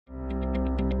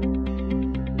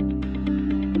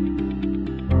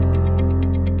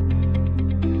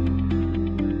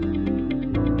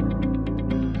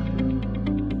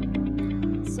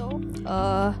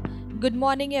Good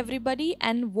morning, everybody,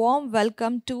 and warm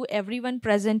welcome to everyone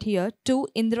present here to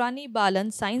Indrani Balan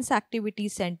Science Activity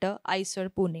Center, IISER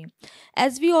Pune.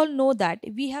 As we all know that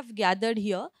we have gathered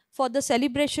here for the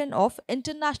celebration of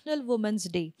International Women's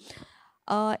Day.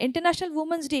 International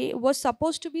Women's Day was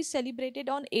supposed to be celebrated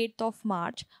on 8th of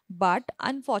March, but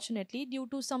unfortunately, due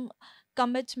to some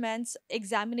commitments,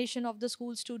 examination of the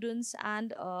school students,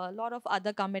 and a lot of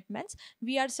other commitments,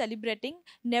 we are celebrating.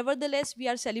 Nevertheless, we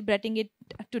are celebrating it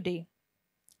today.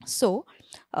 So,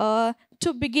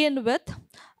 to begin with,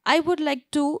 I would like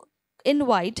to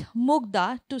invite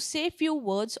Mugda to say few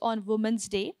words on Women's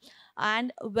Day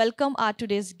and welcome our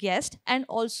today's guest. And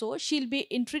also, she'll be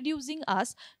introducing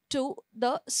us to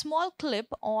the small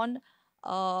clip on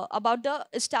about the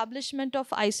establishment of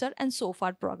IISER and so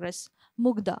far progress.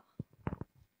 Mugda.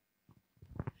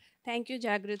 Thank you,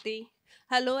 Jagriti.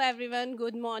 Hello, everyone.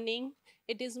 Good morning.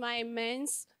 It is my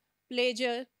immense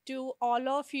pleasure to all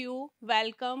of you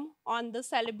welcome on the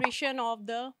celebration of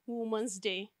the Women's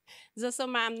Day. जसं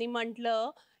मॅमनी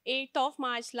म्हटलं 8th of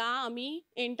Marchला आम्ही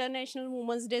international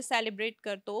women's day celebrate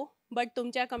करतो but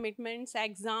तुमच्या commitments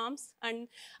exams and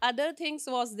other things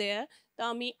was there तर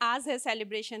आम्ही आज हे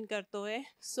celebration करतोय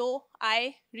so I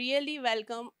really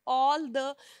welcome all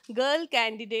the girl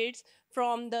candidates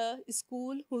from the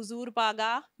school Huzurpaga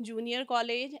Junior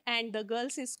College and the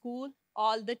girls school,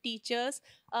 all the teachers,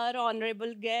 our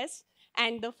honorable guests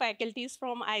and the faculties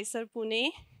from IISER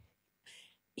Pune.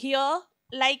 Here,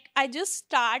 like I just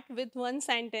start with one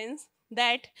sentence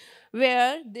that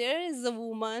where there is a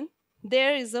woman,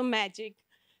 there is a magic.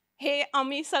 हे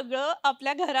आम्ही सगळं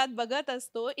आपल्या घरात बघत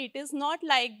असतो. It is not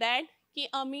like that की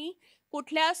आम्ही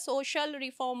कुठल्या सोशल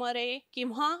रिफॉर्मर आहे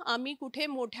किंवा आम्ही कुठे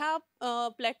मोठ्या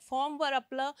प्लॅटफॉर्मवर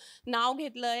आपलं नाव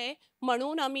घेतलं आहे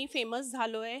म्हणून आम्ही फेमस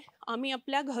झालो आहे. आम्ही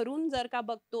आपल्या घरून जर का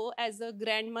बघतो as a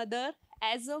grandmother,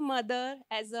 as a mother,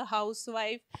 as a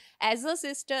housewife, as a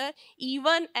sister,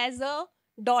 even as a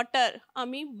daughter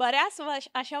आम्ही बऱ्याच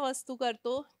अशा वस्तू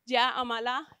करतो ज्या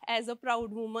आम्हाला ॲज अ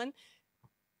प्राऊड वुमन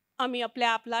आम्ही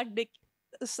आपल्या आपला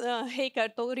हे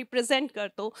करतो, रिप्रेझेंट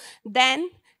करतो. Then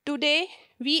today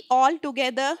we all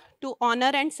together to honor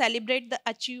and celebrate the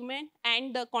achievement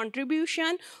and the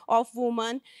contribution of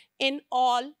women in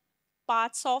all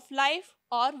parts of life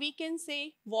or we can say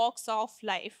walks of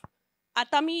life.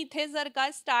 आता मी इथे जर का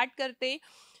स्टार्ट करते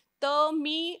तर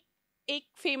मी एक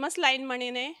फेमस लाइन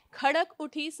म्हणेन, खड़क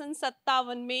उठी सन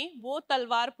 57 में वो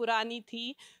तलवार पुरानी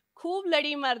थी, खूब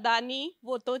लड़ी मर्दानी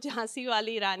वो तो झांसी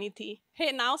वाली राणी थी.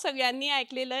 हे नाव सगळ्यांनी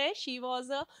ऐकलेलं आहे. शी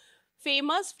was a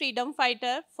famous freedom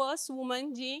fighter, first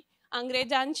woman जी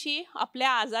अंग्रेजांशी आपल्या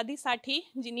आझादीसाठी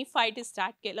जिनी फाईट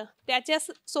स्टार्ट केलं. त्याच्या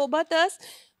सोबतच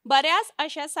बऱ्याच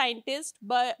अशा सायंटिस्ट,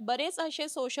 बरेच असे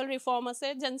सोशल रिफॉर्मर्स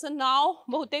आहेत ज्यांचं नाव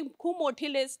बहुतेक खूप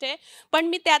मोठी लिस्ट आहे, पण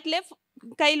मी त्यातले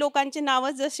काही लोकांचे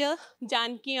नावं जसं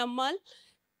जानकी अम्मल,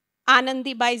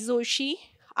 आनंदीबाई जोशी,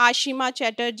 आशिमा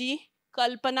चॅटर्जी,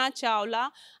 कल्पना चावला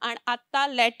आणि आत्ता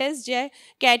लेटेस्ट जे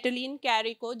कॅटलीन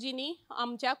कॅरिको जिनी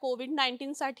आमच्या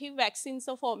कोविड-19साठी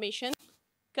वॅक्सिनचं फॉर्मेशन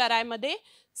करायमध्ये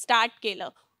स्टार्ट केलं.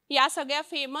 या सगळ्या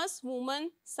फेमस वुमन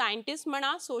सायंटिस्ट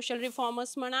म्हणा, सोशल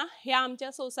रिफॉर्मर्स म्हणा, ह्या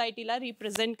आमच्या सोसायटीला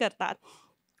रिप्रेझेंट करतात.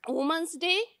 वुमन्स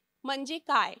डे म्हणजे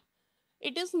काय?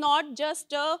 It is not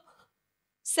just a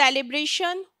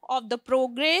celebration of the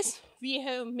progress we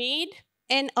have made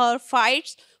in our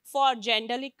fights for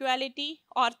gender equality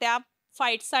or त्या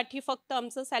फाईटसाठी फक्त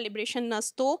आमचं सेलिब्रेशन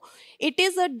नसतो. It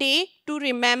is a day to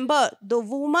remember the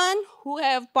woman who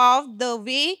have पाव्ड the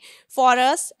way for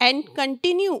us and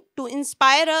continue to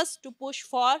inspire us to push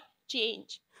for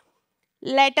change.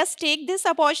 Let us take this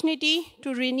opportunity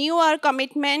to renew our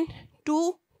commitment to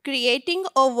creating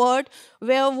a world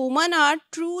where women are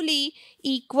truly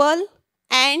equal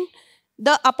and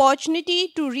the opportunity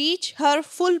to reach her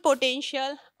full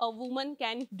potential a woman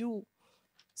can do.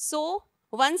 So,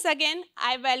 once again,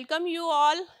 I welcome you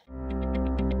all.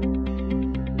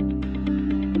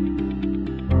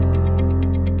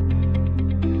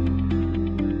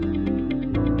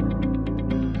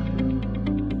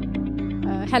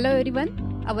 Hello everyone.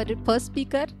 Our first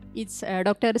speaker is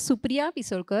Dr. Supriya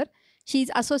Pisolkar. She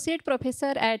is Associate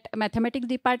Professor at Mathematics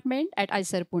Department at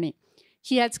IISER Pune.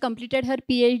 She has completed her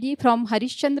PhD from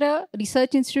Harishchandra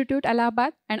Research Institute,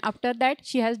 Allahabad, and after that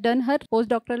she has done her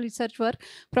postdoctoral research work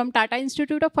from Tata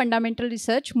Institute of Fundamental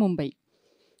Research, Mumbai.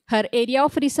 Her area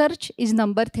of research is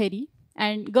number theory.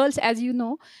 And girls, as you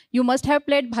know, you must have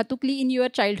played Bhatukli in your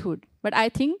childhood. But I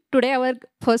think today our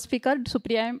first speaker,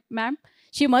 Supriya ma'am,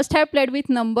 she must have played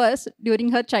with numbers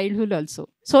during her childhood also.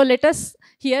 So let us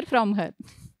hear from her.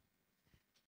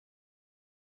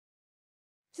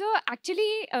 So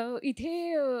actually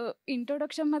इथे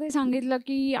इंट्रोडक्शनमध्ये सांगितलं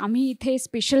की आम्ही इथे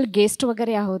special guest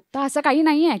वगैरे आहोत, तर असं काही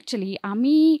नाही आहे ॲक्च्युली.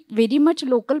 आम्ही व्हेरी मच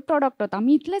लोकल प्रॉडक्ट आहोत,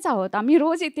 आम्ही इथलेच आहोत. आम्ही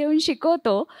रोज इथे येऊन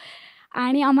शिकवतो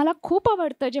आणि आम्हाला खूप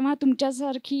आवडतं जेव्हा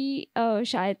तुमच्यासारखी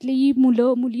शाळेतली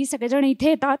मुलं मुली सगळेजण इथे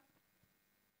येतात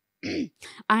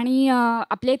आणि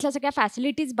आपल्या इथल्या सगळ्या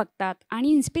फॅसिलिटीज बघतात आणि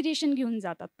इन्स्पिरेशन घेऊन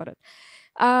जातात परत.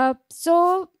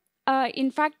 सो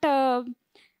इनफॅक्ट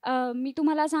मी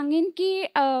तुम्हाला सांगेन की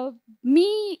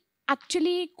मी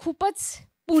ॲक्च्युली खूपच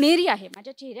पुणेरी आहे.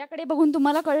 माझ्या चेहऱ्याकडे बघून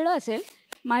तुम्हाला कळलं असेल,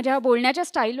 माझ्या बोलण्याच्या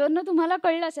स्टाईलवरनं तुम्हाला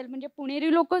कळलं असेल. म्हणजे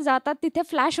पुणेरी लोक जातात तिथे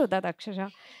फ्लॅश होतात अक्षरशः.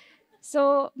 सो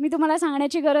मी तुम्हाला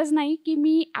सांगण्याची गरज नाही की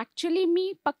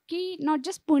मी पक्की नॉट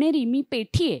जस्ट पुणेरी, मी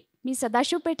पेठी आहे. मी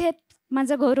सदाशिव पेठेत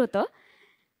माझं घर होतं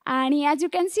आणि as you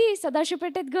can see Sadashiv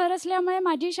पेठेत घर असल्यामुळे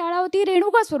माझी शाळा होती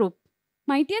रेणुका स्वरूप.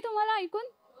 माहिती आहे तुम्हाला ऐकून?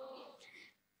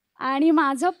 आणि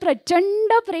माझं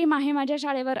प्रचंड प्रेम आहे माझ्या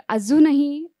शाळेवर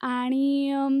अजूनही.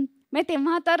 आणि मग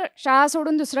तेव्हा तर शाळा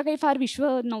सोडून दुसरं काही फार विश्व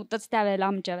नव्हतंच त्यावेळेला.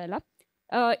 आमच्या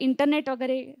वेळेला इंटरनेट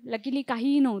वगैरे लकीली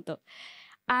काहीही नव्हतं.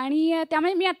 आणि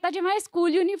त्यामुळे मी आत्ता जेव्हा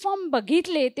स्कूल युनिफॉर्म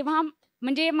बघितले तेव्हा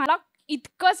म्हणजे मला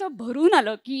इतकं असं भरून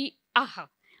आलं की आहा,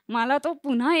 मला तो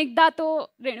पुन्हा एकदा तो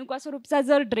रेणुका स्वरूपचा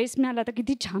जर ड्रेस मिळाला तर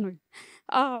किती छान होईल.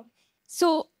 सो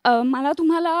मला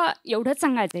तुम्हाला एवढंच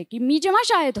सांगायचं आहे की मी जेव्हा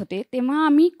शाळेत होते तेव्हा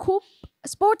आम्ही खूप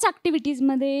स्पोर्ट्स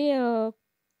ॲक्टिव्हिटीजमध्ये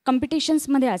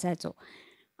कॉम्पिटिशन्समध्ये असायचो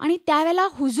आणि त्यावेळेला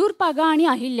हुजूरपागा आणि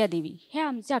अहिल्यादेवी हे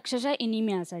आमचे अक्षरशः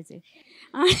एनिमी असायचे.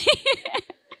 आणि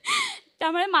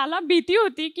त्यामुळे मला भीती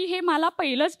होती की हे मला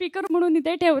पहिलं स्पीकर म्हणून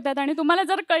इथे ठेवतात आणि तुम्हाला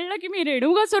जर कळलं की मी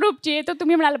रेणुका स्वरूपची आहे तर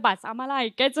तुम्ही म्हणाल बास आम्हाला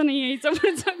ऐकायचं नाही यायचं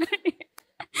पुढचं काही.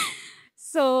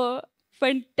 सो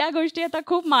पण त्या गोष्टी आता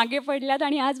खूप मागे पडल्यात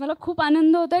आणि आज मला खूप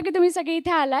आनंद होतो की तुम्ही सगळे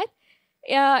इथे आलात.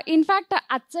 इनफॅक्ट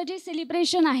आजचं जे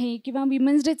सेलिब्रेशन आहे किंवा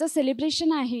विमेन्स डेचं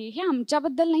सेलिब्रेशन आहे हे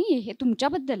आमच्याबद्दल नाही आहे, हे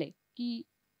तुमच्याबद्दल आहे की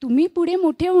तुम्ही पुढे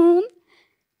मोठे होऊन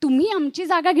तुम्ही आमची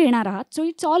जागा घेणार आहात. So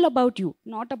it's all about you,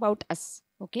 not about us.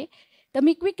 Okay, तर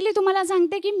मी क्विकली तुम्हाला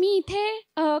सांगते की मी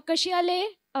इथे कशी आले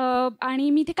आणि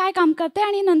मी इथे काय काम करते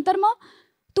आणि नंतर मग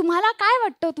तुम्हाला काय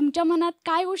वाटतं, तुमच्या मनात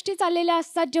काय गोष्टी चाललेल्या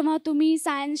असतात जेव्हा तुम्ही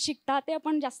सायन्स शिकता ते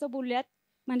आपण जास्त बोलूयात.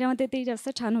 माझ्या मते ते जास्त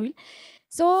छान होईल.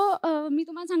 सो मी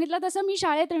तुम्हाला सांगितलं तसं मी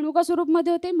शाळेत रेणुका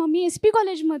स्वरूपमध्ये होते, मग मी SP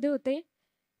कॉलेजमध्ये होते,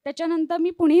 त्याच्यानंतर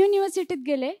मी पुणे युनिव्हर्सिटीत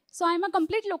गेले. So I am a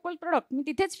complete local product. मी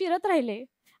तिथेच फिरत राहिले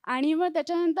आणि मग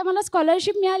त्याच्यानंतर मला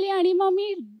स्कॉलरशिप मिळाली आणि मग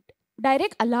मी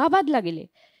डायरेक्ट अलाहाबादला गेले.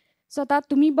 सो आता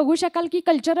तुम्ही बघू शकाल की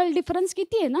कल्चरल डिफरन्स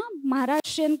किती आहे ना,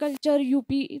 महाराष्ट्रीयन कल्चर,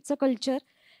 UPचं कल्चर.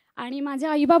 आणि माझे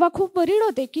आईबाबा खूप वरीड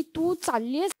होते की तू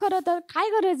चालली आहेस खरं तर काय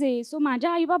गरज आहे. सो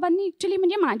माझ्या आईबाबांनी ॲक्च्युली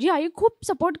म्हणजे माझी आई खूप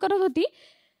सपोर्ट करत होती.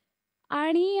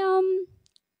 आणि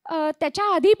त्याच्या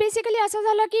आधी बेसिकली असं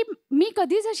झालं की मी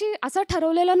कधीच असं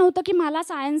ठरवलेलं नव्हतं की मला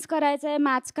सायन्स करायचं आहे,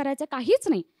 मॅथ्स करायचं आहे, काहीच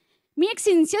नाही. मी एक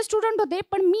सिन्सिअर स्टुडंट होते,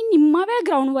 पण मी निम्मा वेळ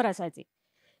ग्राउंडवर असायचे.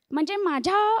 म्हणजे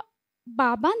माझ्या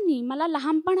बाबांनी मला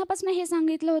लहानपणापासून हे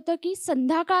सांगितलं होतं की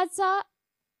संध्याकाळचा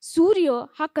सूर्य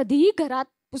हा कधीही घरात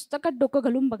पुस्तकात डोकं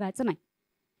घालून बघायचं नाही,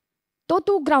 तो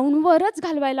तू ग्राउंडवरच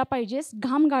घालवायला पाहिजेस,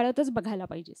 घाम गाळतच बघायला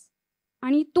पाहिजेस.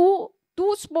 आणि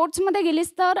तू स्पोर्ट्समध्ये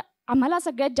गेलीस तर आम्हाला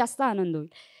सगळ्यात जास्त आनंद होईल.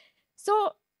 सो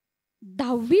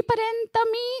 10वीपर्यंत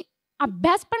मी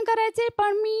अभ्यास पण करायचे,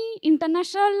 पण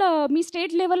मी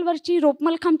स्टेट लेवलवरची रोप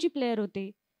मलखांबची प्लेयर होते.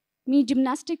 मी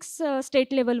जिम्नॅस्टिक्स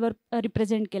स्टेट लेवलवर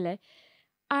रिप्रेझेंट केलं आहे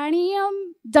आणि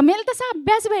जमेल तसा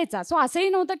अभ्यास व्हायचा. सो असंही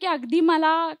नव्हतं की अगदी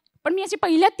मला, पण मी अशी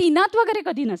पहिल्या 3त वगैरे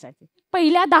कधी नसायचे,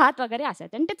 पहिल्या 10त वगैरे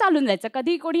असायचे आणि ते चालून जायचं.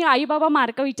 कधी कोणी आई बाबा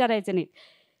मार्क विचारायचे नाहीत.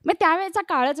 मग त्यावेळेचा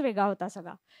काळच वेगळा होता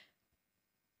सगळा.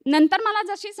 नंतर मला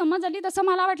जशी समज आली तसं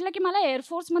मला वाटलं की मला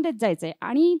एअरफोर्समध्येच जायचं आहे.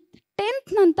 आणि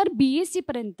 10th नंतर BSc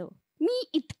पर्यंत मी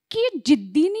इतकी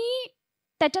जिद्दीने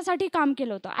त्याच्यासाठी काम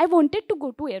केलं होतं. I wanted to go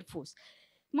to air force.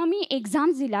 मग मी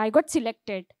एक्झाम्स दिल्या, आय गॉट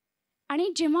सिलेक्टेड. आणि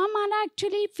जेव्हा मला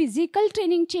ॲक्च्युली फिजिकल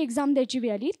ट्रेनिंगची एक्झाम द्यायची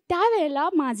वेळ आली त्यावेळेला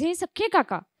माझे सख्खे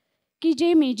काका की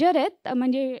जे मेजर आहेत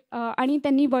म्हणजे आणि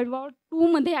त्यांनी वर्ल्ड वॉर 2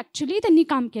 मध्ये ॲक्च्युली त्यांनी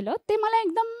काम केलं, ते मला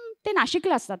एकदम, ते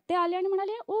नाशिकला असतात, ते आले आणि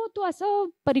म्हणाले ओ तू असं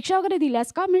परीक्षा वगैरे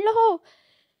दिल्यास का? म्हणलं हो.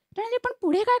 म्हणाले पण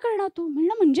पुढे काय करणार तू?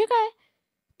 म्हणलं म्हणजे काय?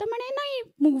 तर म्हणे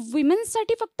नाही,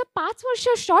 विमेन्ससाठी फक्त 5 वर्ष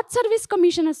शॉर्ट सर्व्हिस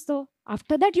कमिशन असतं,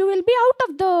 after that you will be out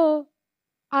of the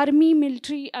army,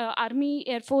 military, army,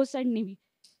 air force and navy.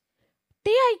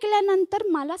 ते ऐकल्यानंतर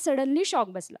मला सडनली शॉक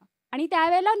बसला. आणि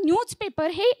त्यावेळेला न्यूजपेपर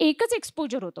हे एकच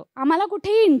एक्सपोजर होतं, आम्हाला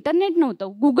कुठेही इंटरनेट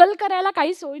नव्हतं, गुगल करायला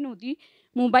काही सोय नव्हती,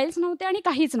 मोबाईल्स नव्हते आणि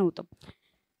काहीच नव्हतं.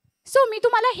 सो मी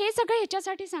तुम्हाला हे सगळं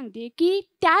ह्याच्यासाठी सांगते की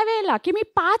त्यावेळेला की मी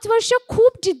 5 वर्ष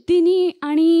खूप जिद्दीने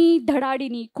आणि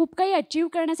धडाडीने खूप काही अचीव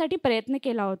करण्यासाठी प्रयत्न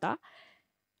केला होता.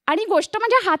 आणि गोष्ट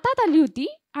माझ्या हातात आली होती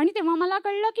आणि तेव्हा मला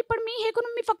कळलं की पण मी हे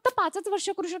करून मी फक्त 5च वर्ष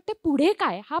करू शकते, पुढे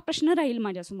काय हा प्रश्न राहील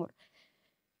माझ्यासमोर.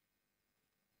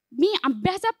 मी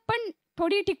अभ्यासात पण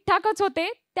थोडी ठीकठाकच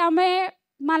होते, त्यामुळे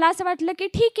मला असं वाटलं की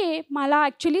ठीक आहे, मला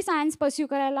ॲक्च्युली सायन्स पर्स्यू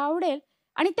करायला आवडेल.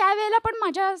 आणि त्यावेळेला पण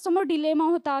माझ्यासमोर डिलेमा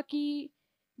होता की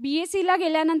BScला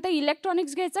गेल्यानंतर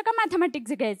इलेक्ट्रॉनिक्स घ्यायचं का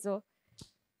मॅथमॅटिक्स घ्यायचं.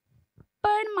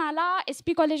 पण मला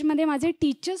SP कॉलेजमध्ये माझे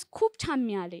टीचर्स खूप छान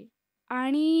मिळाले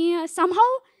आणि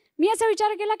समहाऊ मी असा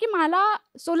विचार केला की मला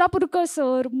सोलापूरकर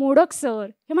सर, मोडक सर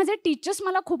हे माझे टीचर्स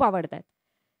मला खूप आवडतात.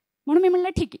 म्हणून मी म्हणलं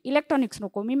ठीक आहे, इलेक्ट्रॉनिक्स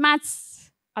नको, मी मॅथ्स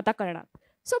आता करणार.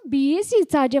 सो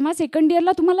BScचा जेव्हा सेकंड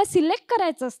इयरला तुम्हाला सिलेक्ट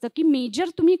करायचं असतं की मेजर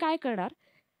तुम्ही काय करणार,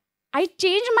 I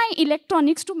changed my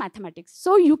electronics to mathematics.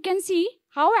 So you can see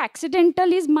how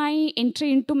accidental is my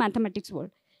entry into mathematics world.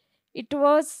 It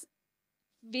was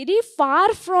very far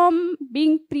from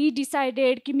being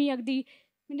pre-decided की मी अगदी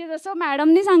म्हणजे जसं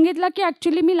मॅडमनी सांगितलं की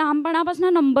ॲक्च्युली मी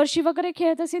लहानपणापासून नंबरशी वगैरे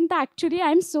खेळत असेल, तर actually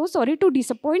I am so sorry to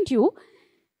disappoint you.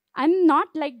 I am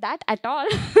not like that at all.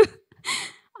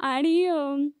 आणि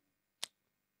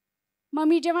मग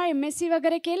मी जेव्हा MSc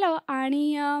वगैरे केलं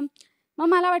आणि मग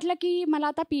मला वाटलं की मला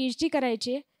आता PhD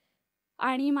करायची आहे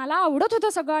आणि मला आवडत होतं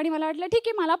सगळं आणि मला वाटलं ठीक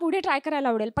आहे, मला पुढे ट्राय करायला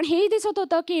आवडेल. पण हेही दिसत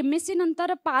होतं की MSc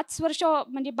नंतर 5 वर्ष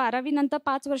म्हणजे 12वी नंतर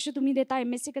 5 वर्ष तुम्ही देता,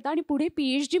 MSc करता आणि पुढे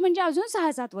PhD म्हणजे अजून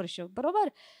 6-7 वर्ष, बरोबर.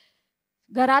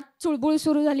 घरात चुळबुळ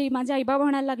सुरू झाली, माझे आईबाबा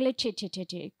म्हणायला लागले छे छे छे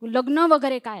छे, लग्न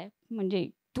वगैरे काय, म्हणजे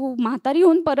तू म्हातारी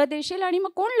होऊन परत येशील आणि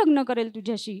मग कोण लग्न करेल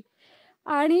तुझ्याशी.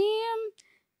 आणि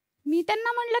मी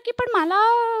त्यांना म्हणलं की पण मला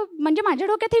म्हणजे माझ्या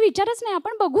डोक्यात हे विचारच नाही,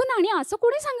 आपण बघू ना. आणि असं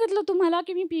कोणी सांगितलं तुम्हाला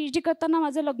की मी PhD करताना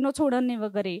माझं लग्न सोडन नाही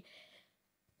वगैरे.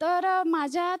 तर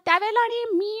माझ्या त्यावेळेला आणि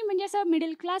मी म्हणजे असं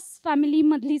मिडल क्लास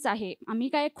फॅमिलीमधलीच आहे, आम्ही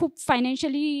काय खूप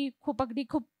फायनान्शियली अगदी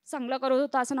खूप चांगलं करत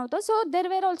होतं असं नव्हतं. सो देर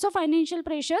वेअर ऑल्सो फायनान्शियल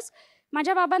प्रेशर्स.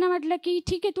 माझ्या बाबांना म्हटलं की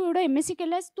ठीक आहे, तू एवढं MSc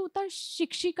केलंस, तू तर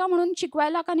शिक्षिका म्हणून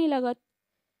शिकवायला का नाही लागत,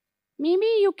 may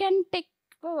be you can take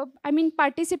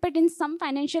participate in some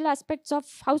financial aspects of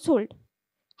household.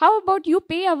 How about you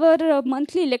pay our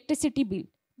monthly electricity bill?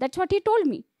 That's what he told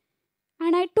me.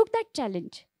 And I took that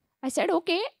challenge. I said,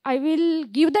 okay, I will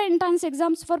give the entrance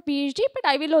exams for PhD,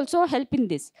 but I will also help in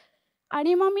this.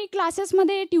 आणि मग मी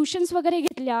क्लासेसमध्ये tuitions वगैरे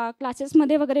घेतल्या,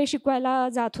 क्लासेसमध्ये वगैरे शिकवायला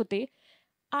जात होते.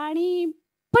 आणि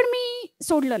पण मी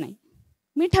सोडलं नाही.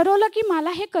 मी ठरवलं की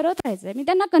मला हे करत राहायचं आहे. मी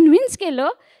त्यांना कन्व्हिन्स केलं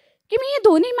की मी हे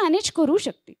दोन्ही मॅनेज करू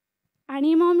शकते.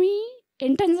 आणि मग मी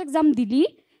एंट्रन्स एक्झाम दिली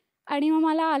आणि मग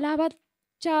मला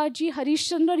अलाहाबादच्या जी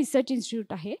हरिश्चंद्र रिसर्च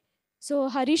इन्स्टिट्यूट आहे, सो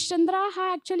हरिश्चंद्र हा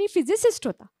ॲक्च्युली फिजिसिस्ट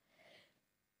होता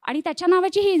आणि त्याच्या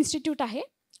नावाची ही इन्स्टिट्यूट आहे.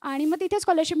 आणि मग तिथे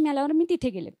स्कॉलरशिप मिळाल्यावर मी तिथे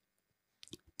गेले.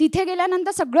 तिथे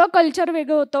गेल्यानंतर सगळं कल्चर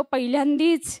वेगळं होतं.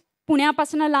 पहिल्यांदीच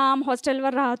पुण्यापासून लांब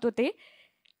हॉस्टेलवर राहत होते,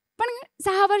 पण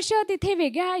 6 वर्ष तिथे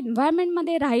वेगळ्या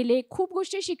एन्व्हायरमेंटमध्ये राहिले, खूप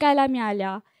गोष्टी शिकायला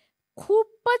मिळाल्या.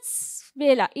 खूपच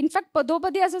वेळेला इनफॅक्ट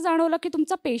पदोपदी असं जाणवलं की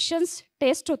तुमचा पेशन्स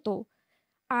टेस्ट होतो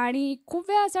आणि खूप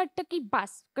वेळा असं वाटतं की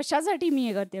बास कशासाठी मी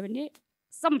हे करते, म्हणजे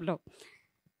संपलं.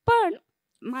 पण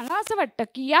मला असं वाटतं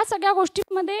की या सगळ्या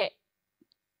गोष्टींमध्ये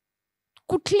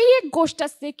कुठली एक गोष्ट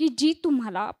असते की जी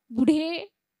तुम्हाला पुढे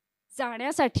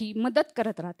जाण्यासाठी मदत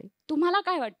करत राहते. तुम्हाला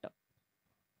काय वाटतं?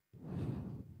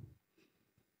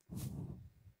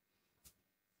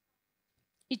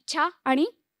 इच्छा आणि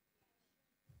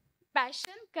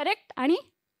पॅशन, करेक्ट. आणि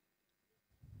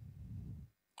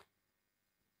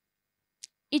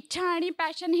इच्छा आणि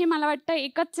पॅशन हे मला वाटतं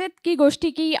एकच आहेत की गोष्टी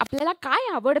की आपल्याला काय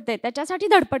आवडतंय त्याच्यासाठी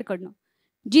धडपड करणं,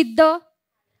 जिद्द,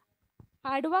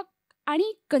 हार्डवर्क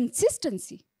आणि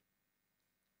कन्सिस्टन्सी.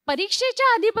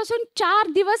 परीक्षेच्या आधीपासून 4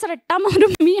 दिवस रट्टा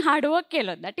मारून मी हार्डवर्क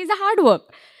केलं, that is a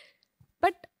hard work,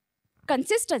 but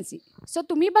consistency. So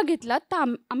तुम्ही बघितलं तर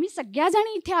आम्ही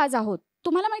सगळ्याजणी इथे आज आहोत.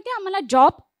 तुम्हाला माहिती आहे आम्हाला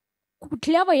जॉब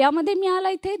कुठल्या वयामध्ये मिळाला,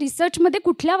 इथे रिसर्चमध्ये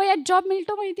कुठल्या वयात जॉब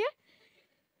मिळतो माहिती आहे?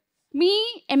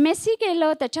 मी MSc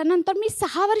केलं, त्याच्यानंतर मी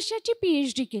 6 वर्षाची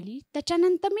PhD केली,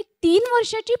 त्याच्यानंतर मी 3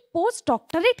 वर्षाची पोस्ट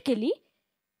डॉक्टरेट केली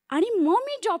आणि मग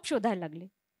मी जॉब शोधायला लागले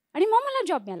आणि मग मला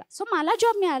जॉब मिळाला. सो मला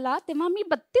जॉब मिळाला तेव्हा मी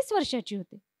 32 वर्षाची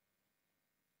होते.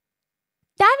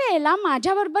 त्यावेळेला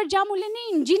माझ्याबरोबर ज्या मुलींनी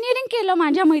इंजिनिअरिंग केलं,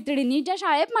 माझ्या मैत्रिणी ज्या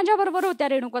शाळेत माझ्याबरोबर होत्या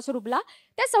रेणुका स्वरूपला,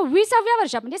 त्या 26व्या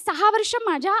वर्षात म्हणजे 6 वर्ष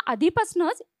माझ्या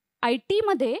आधीपासूनच IT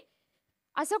मध्ये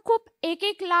असं खूप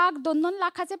 1-1 लाख 2-2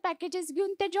 लाखाचे पॅकेजेस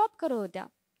घेऊन ते जॉब करत होत्या.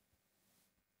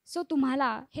 सो तुम्हाला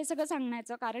हे सगळं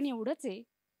सांगण्याचं कारण एवढंच आहे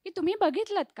की तुम्ही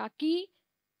बघितलं का की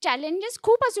चॅलेंजेस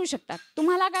खूप असू शकतात.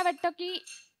 तुम्हाला काय वाटतं की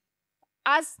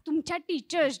आज तुमच्या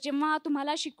टीचर्स जेव्हा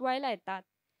तुम्हाला शिकवायला येतात,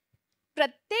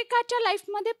 प्रत्येकाच्या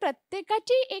लाईफमध्ये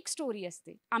प्रत्येकाची एक स्टोरी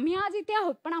असते. आम्ही आज इथे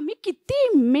आहोत पण आम्ही किती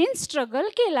मेन स्ट्रगल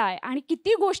केला आहे आणि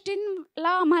किती गोष्टींना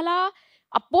आम्हाला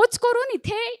अपोज करून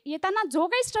इथे येताना जो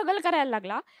काही स्ट्रगल करायला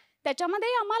लागला त्याच्यामध्ये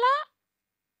आम्हाला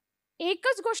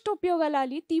एकच गोष्ट उपयोगाला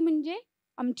आली, ती म्हणजे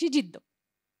आमची जिद्द.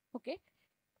 Okay,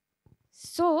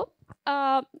 so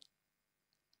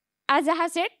as I have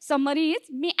sed, summary is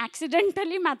me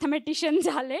accidentally mathematician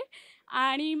झाले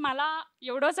आणि मला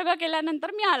एवढं सगळं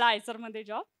केल्यानंतर मी आला आयसरमध्ये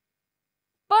जॉब.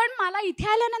 पण मला इथे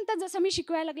आल्यानंतर जसं मी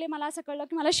शिकवायला लागले मला असं कळलं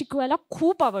की मला शिकवायला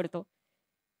खूप आवडतं.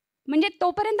 म्हणजे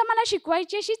तोपर्यंत मला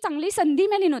शिकवायची अशी चांगली संधी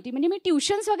मिळाली नव्हती. म्हणजे मी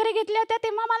ट्युशन्स वगैरे घेतल्या होत्या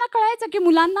तेव्हा मला कळायचं की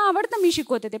मुलांना आवडतं मी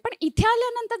शिकवते ते. पण इथे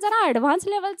आल्यानंतर जरा ॲडव्हान्स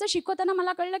लेवलचं शिकवताना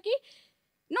मला कळलं की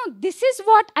no, this is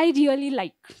what I really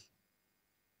like.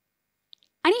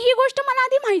 आणि ही गोष्ट मला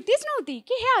आधी माहितीच नव्हती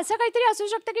की हे असं काहीतरी असू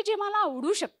शकतं की जे मला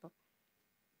आवडू शकतं.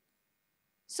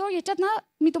 सो याच्यातनं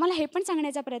मी तुम्हाला हे पण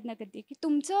सांगण्याचा प्रयत्न करते की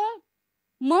तुमचं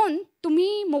मन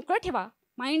तुम्ही मोकळं ठेवा,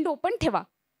 माइंड ओपन ठेवा.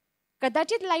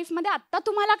 कदाचित लाईफमध्ये आत्ता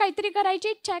तुम्हाला काहीतरी करायची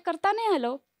इच्छा आहे, करता नाही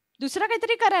आलं, दुसरं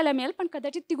काहीतरी करायला मिळेल, पण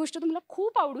कदाचित ती गोष्ट तुम्हाला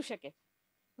खूप आवडू शकेल.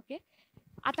 ओके,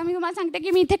 आता मी तुम्हाला सांगते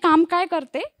की मी इथे काम काय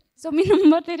करते. सो मी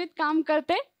नंबर थेरीत काम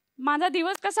करते. माझा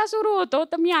दिवस कसा सुरू होतो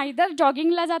तर मी आयदर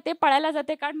जॉगिंगला जाते, पळायला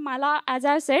जाते, कारण मला ॲज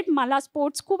आय सेड मला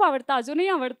स्पोर्ट्स खूप आवडतं, अजूनही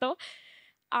आवडतं.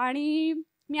 आणि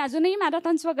मी अजूनही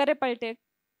मॅरेथॉन्स वगैरे पळते.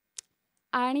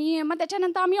 आणि मग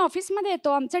त्याच्यानंतर आम्ही ऑफिसमध्ये येतो,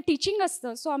 आमचं टीचिंग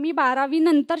असतं. सो आम्ही 12वी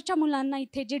नंतरच्या मुलांना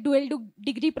इथे जे ड्युएल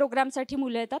डिग्री प्रोग्रामसाठी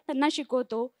मुलं येतात त्यांना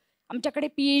शिकवतो. आमच्याकडे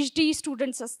PhD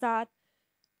स्टुडंट्स असतात.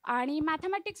 आणि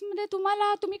मॅथमॅटिक्समध्ये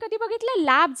तुम्ही कधी बघितलं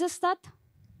लॅब्स असतात?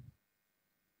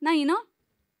 नाही ना?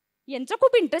 यांचं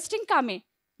खूप इंटरेस्टिंग काम आहे.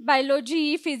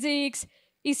 बायोलॉजी, फिजिक्स,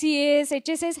 ECS,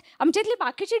 HSS, आमच्या इथले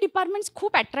बाकीचे डिपार्टमेंट्स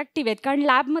खूप अट्रॅक्टिव्ह आहेत, कारण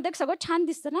लॅबमध्ये सगळं छान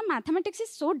दिसतं ना. मॅथमॅटिक्स इज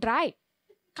सो ड्राय,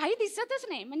 काही दिसतच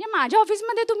नाही. म्हणजे माझ्या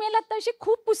ऑफिसमध्ये तुम्ही याला तर अशी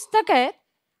खूप पुस्तकं आहेत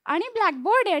आणि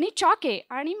ब्लॅकबोर्ड आहे आणि चॉक आहे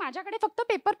आणि माझ्याकडे फक्त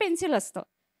पेपर पेन्सिल असतं.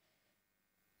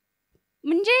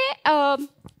 म्हणजे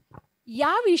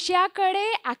या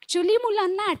विषयाकडे ॲक्च्युली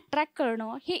मुलांना अट्रॅक्ट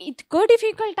करणं हे इतकं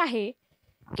डिफिकल्ट आहे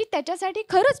की त्याच्यासाठी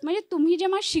खरंच म्हणजे तुम्ही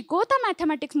जेव्हा शिकवता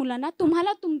मॅथमॅटिक्स मुलांना,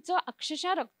 तुम्हाला तुमचं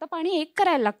अक्षरशः रक्तपाणी एक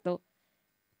करायला लागतं.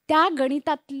 त्या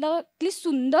गणितातली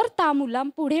सुंदरता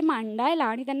मुलांपुढे मांडायला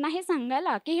आणि त्यांना हे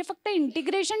सांगायला की हे फक्त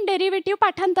इंटिग्रेशन डेरिव्हेटिव्ह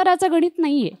पाठांतराचं गणित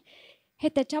नाही आहे, हे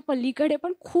त्याच्या पलीकडे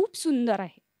पण खूप सुंदर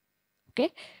आहे. ओके,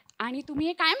 आणि तुम्ही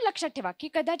हे कायम लक्षात ठेवा की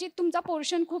कदाचित तुमचा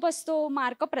पोर्शन खूप असतो,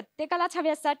 मार्क प्रत्येकालाच हवे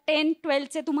असतात. 10,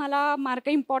 12चे तुम्हाला मार्क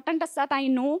इम्पॉर्टंट असतात, आय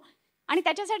नो, आणि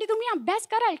त्याच्यासाठी तुम्ही अभ्यास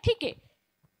कराल, ठीक आहे.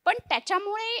 पण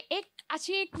त्याच्यामुळे एक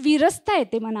अशी एक विरसता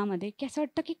येते मनामध्ये की असं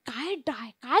वाटतं की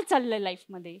काय चाललंय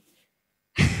लाईफमध्ये.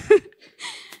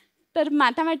 तर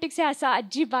मॅथमॅटिक्स हे असं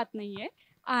अजिबात नाही आहे.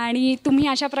 आणि तुम्ही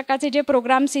अशा प्रकारचे जे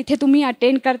प्रोग्राम्स इथे तुम्ही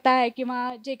अटेंड करताय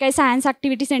किंवा जे काही सायन्स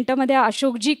ॲक्टिव्हिटी सेंटरमध्ये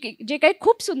अशोकजी जे काही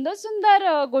खूप सुंदर सुंदर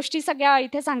गोष्टी सगळ्या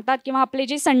इथे सांगतात किंवा आपले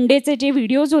जे संडेचे जे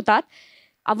व्हिडिओज होतात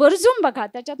आवर्जून बघा.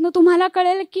 त्याच्यातनं तुम्हाला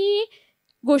कळेल की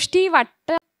गोष्टी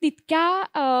वाटतात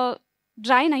तितक्या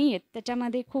ड्राय नाही आहेत,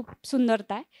 त्याच्यामध्ये खूप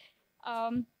सुंदरता आहे.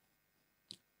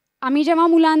 आम्ही जेव्हा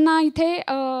मुलांना इथे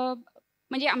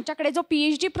म्हणजे आमच्याकडे जो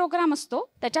PhD प्रोग्राम असतो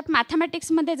त्याच्यात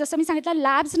मॅथमॅटिक्समध्ये जसं मी सांगितलं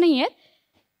लॅब्स नाही आहेत,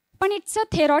 पण इट्स अ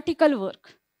थेरॉटिकल वर्क.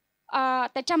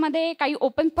 त्याच्यामध्ये काही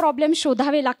ओपन प्रॉब्लेम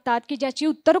शोधावे लागतात की ज्याची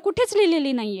उत्तरं कुठेच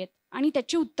लिहिलेली नाही आहेत आणि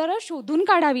त्याची उत्तरं शोधून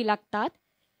काढावी लागतात.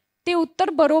 ते उत्तर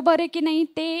बरोबर आहे की नाही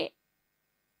ते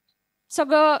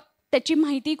सगळं त्याची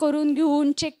माहिती करून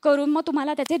घेऊन चेक करून मग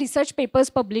तुम्हाला त्याचे रिसर्च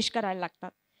पेपर्स पब्लिश करायला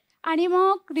लागतात. आणि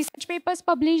मग रिसर्च पेपर्स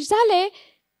पब्लिश झाले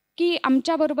की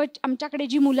आमच्याकडे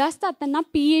जी मुलं असतात त्यांना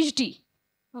PhD,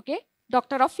 okay,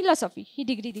 doctor of philosophy he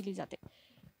degree दिली जाते.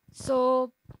 सो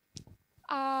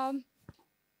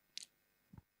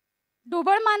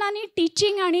ढोबळमानाने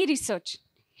टीचिंग आणि रिसर्च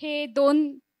हे 2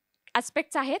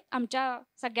 ॲस्पेक्ट्स आहेत आमच्या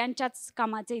सगळ्यांच्याच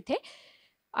कामाचे इथे.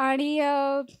 आणि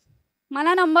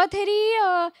मला नंबर थेरी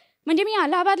म्हणजे मी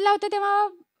अलाहाबादला होते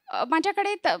तेव्हा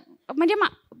माझ्याकडे म्हणजे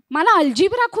मला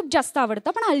अल्जिब्रा खूप जास्त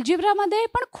आवडतं, पण अल्जिब्रामध्ये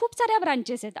पण खूप साऱ्या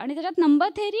ब्रांचेस आहेत आणि त्याच्यात नंबर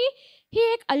थेरी ही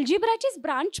एक अल्जिब्राचीच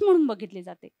ब्रांच म्हणून बघितली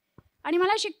जाते. आणि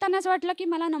मला शिकताना असं वाटलं की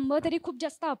मला नंबर थेरी खूप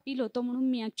जास्त अपील होतं म्हणून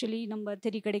मी ॲक्च्युली नंबर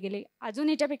थेरीकडे गेले. अजून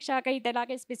याच्यापेक्षा त्याला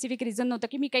काही स्पेसिफिक रिझन नव्हतं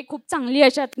की मी काही खूप चांगली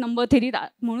अशात नंबर थेरी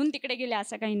म्हणून तिकडे गेले,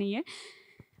 असं काही नाही आहे.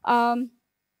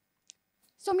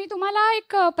 सो मी तुम्हाला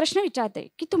एक प्रश्न विचारते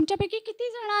की तुमच्यापैकी किती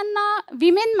जणांना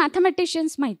विमेन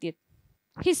मॅथमॅटिशियन्स माहिती आहेत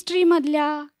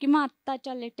हिस्ट्रीमधल्या किंवा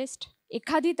आत्ताच्या लेटेस्ट?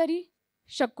 एखादी तरी?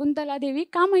 शकुंतला देवी.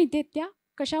 का माहिती आहेत त्या?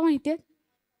 कशा माहिती आहेत?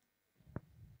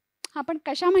 हा, पण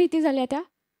कशा माहिती झाल्या त्या?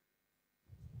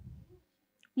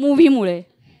 मूव्हीमुळे.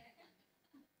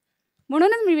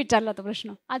 म्हणूनच मी विचारला तो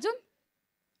प्रश्न. अजून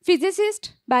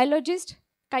फिजिसिस्ट, बायोलॉजिस्ट,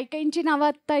 काहींची नावं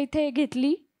आत्ता इथे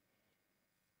घेतली,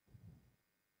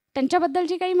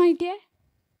 त्यांच्याबद्दलची काही माहिती आहे?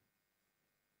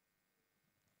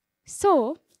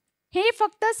 सो हे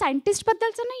फक्त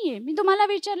सायंटिस्टबद्दलचं नाही आहे. मी तुम्हाला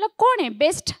विचारलं कोण आहे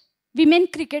बेस्ट विमेन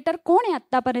क्रिकेटर, कोण आहे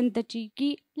आत्तापर्यंतची,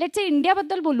 की लेट्स से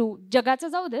इंडियाबद्दल बोलू, जगाचं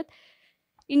जाऊ देत,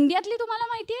 इंडियातली तुम्हाला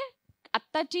माहिती आहे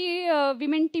आत्ताची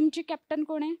विमेन टीमची कॅप्टन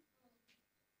कोण आहे?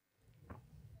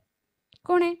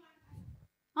 कोण आहे?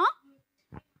 हां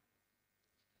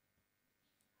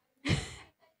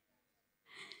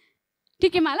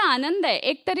ठीक आहे, मला आनंद आहे.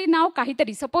 एक तरी नाव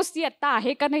काहीतरी, सपोज ती आत्ता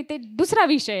आहे का नाही ते दुसरा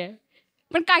विषय आहे,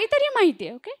 पण काहीतरी माहिती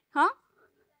आहे. ओके, हां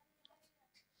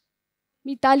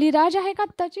मिताली राज आहे का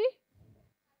आत्ताची?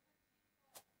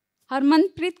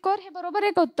 हरमनप्रीत कौर, हे बरोबर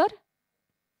आहे का उत्तर?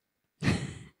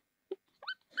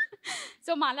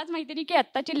 सो मलाच माहिती नाही की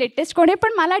आत्ताची लेटेस्ट कोण आहे,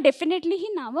 पण मला डेफिनेटली ही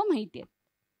नावं माहिती आहेत.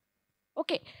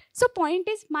 ओके, सो पॉइंट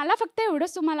इज, मला फक्त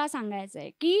एवढंच तुम्हाला सांगायचं आहे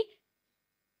की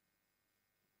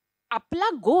आपला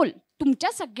गोल,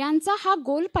 तुमच्या सगळ्यांचा हा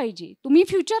गोल पाहिजे. तुम्ही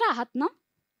फ्युचर आहात ना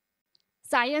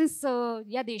सायन्स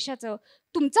या देशाचं,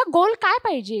 तुमचा गोल काय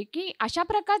पाहिजे की अशा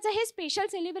प्रकारचं हे स्पेशल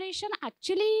सेलिब्रेशन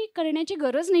ॲक्च्युली करण्याची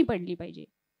गरज नाही पडली पाहिजे.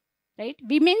 राईट,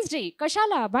 विमेन्स डे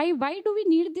कशाला, why do we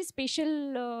need this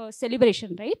special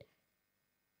celebration, right?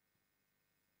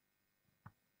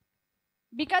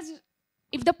 Because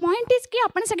if the point is की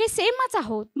आपण सगळे सेमच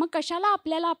आहोत, मग कशाला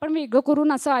आपल्याला आपण वेगळं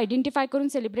करून असं आयडेंटिफाय करून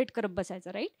सेलिब्रेट करत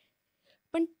बसायचं, राईट?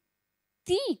 पण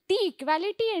ती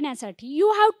इक्वॅलिटी येण्यासाठी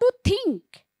you have to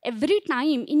think every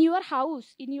time in your house,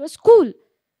 in your school,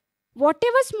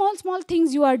 whatever small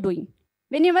things you are doing,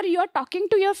 whenever you are talking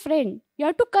to your friend, you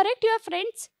have to correct your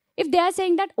friends if they are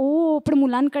saying that oh पण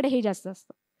मुलांकडे हे जास्त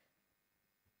असतं.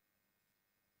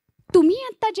 तुम्ही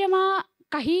आता जेव्हा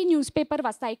काही newspaper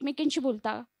वाचता, एकमेकांशी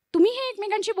बोलता, तुम्ही हे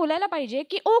एकमेकांशी बोलायला पाहिजे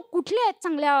की ओ कुठले आहेत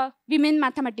चांगल्या women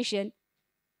mathematician,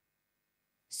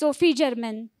 Sophie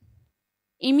Germain,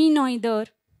 Amy नॉयदर,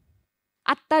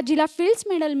 आत्ता जिला फिल्ड्स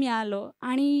मेडल मिळालं,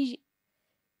 आणि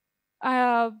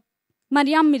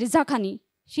मरियम मिर्झा खानी,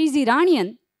 शी इज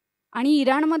इराणियन, आणि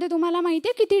इराणमध्ये तुम्हाला माहिती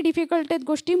आहे किती डिफिकल्ट आहेत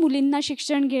गोष्टी, मुलींना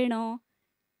शिक्षण घेणं,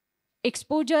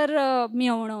 एक्सपोजर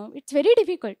मिळवणं, इट्स व्हेरी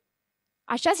डिफिकल्ट.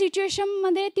 अशा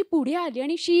सिच्युएशनमध्ये ती पुढे आली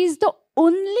आणि शी is the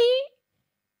only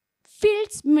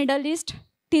fields medallist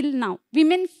till now,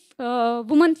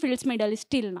 woman fields medallist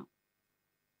till now.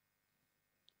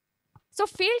 So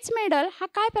fields medal हा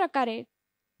काय प्रकार आहे?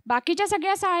 बाकीच्या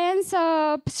सगळ्या सायन्स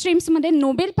स्ट्रीम्समध्ये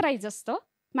नोबेल प्राईज असतं,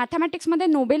 मॅथमॅटिक्समध्ये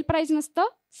नोबेल प्राईज नसतं,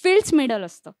 फिल्ड्स मेडल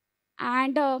असतं.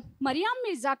 अँड मरियम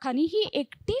मिर्झा खानी ही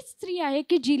एकटीच स्त्री आहे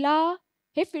की जिला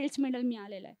हे फिल्ड्स मेडल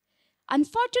मिळालेलं आहे.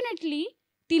 अनफॉर्च्युनेटली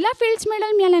तिला फिल्ड्स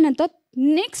मेडल मिळाल्यानंतर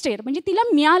नेक्स्ट इयर, म्हणजे तिला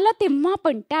मिळालं तेव्हा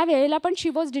पण त्यावेळेला पण शी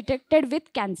वॉज डिटेक्टेड विथ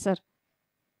कॅन्सर,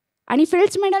 आणि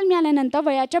फिल्ड्स मेडल मिळाल्यानंतर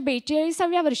वयाच्या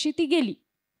 42व्या वर्षी ती गेली.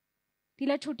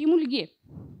 तिला छोटी मुलगी आहे.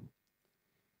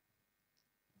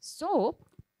 सो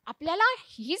आपल्याला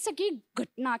ही सगळी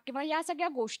घटना किंवा या सगळ्या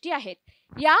गोष्टी आहेत,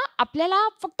 या आपल्याला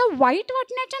फक्त वाईट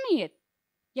वाटण्याच्या नाही आहेत,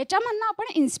 याच्यामधनं आपण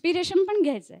इन्स्पिरेशन पण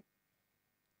घ्यायचं आहे.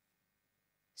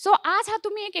 सो आज हा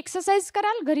तुम्ही एक एक्सरसाइज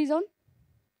कराल घरी जाऊन,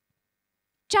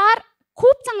 4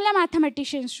 खूप चांगल्या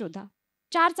मॅथमॅटिशियन्स शोधा,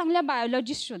 4 चांगल्या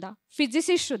बायोलॉजिस्ट शोधा,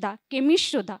 फिजिसिस्ट शोधा,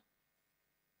 केमिस्ट शोधा,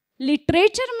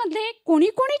 लिटरेचरमध्ये कोणी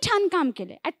कोणी छान काम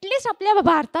केले, ॲटलिस्ट आपल्या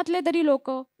भारतातले तरी लोक.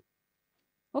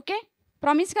 ओके,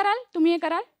 प्रॉमिस कराल तुम्ही हे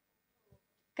कराल?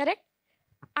 करेक्ट.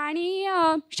 आणि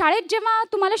शाळेत जेव्हा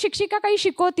तुम्हाला शिक्षिका काही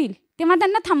शिकवतील तेव्हा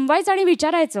त्यांना थांबवायचं आणि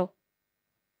विचारायचं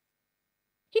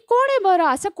की कोण आहे बरं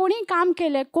असं कोणी काम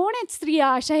केलंय, कोण आहेत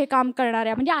स्त्रिया अशा हे काम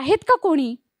करणाऱ्या, म्हणजे आहेत का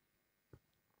कोणी?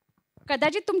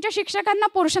 कदाचित तुमच्या शिक्षकांना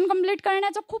पोर्शन कंप्लीट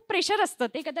करण्याचं खूप प्रेशर असतं,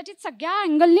 ते कदाचित सगळ्या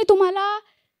अँगलनी तुम्हाला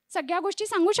सगळ्या गोष्टी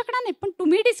सांगू शकणार नाही, पण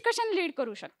तुम्ही डिस्कशन लीड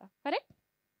करू शकता. Correct.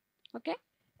 Okay,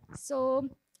 so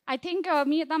I think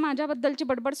मी आता माझ्याबद्दलची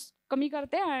बडबड कमी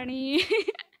करते आणि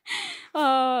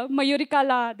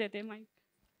मयुरिकाला देते mic.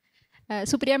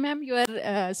 Supriya ma'am, your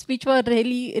speech was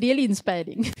really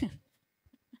inspiring.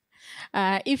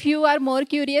 If you are more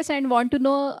curious and want to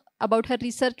know about her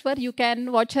research work, you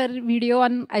can watch her video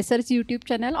on IISER's YouTube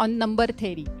channel on number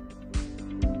theory.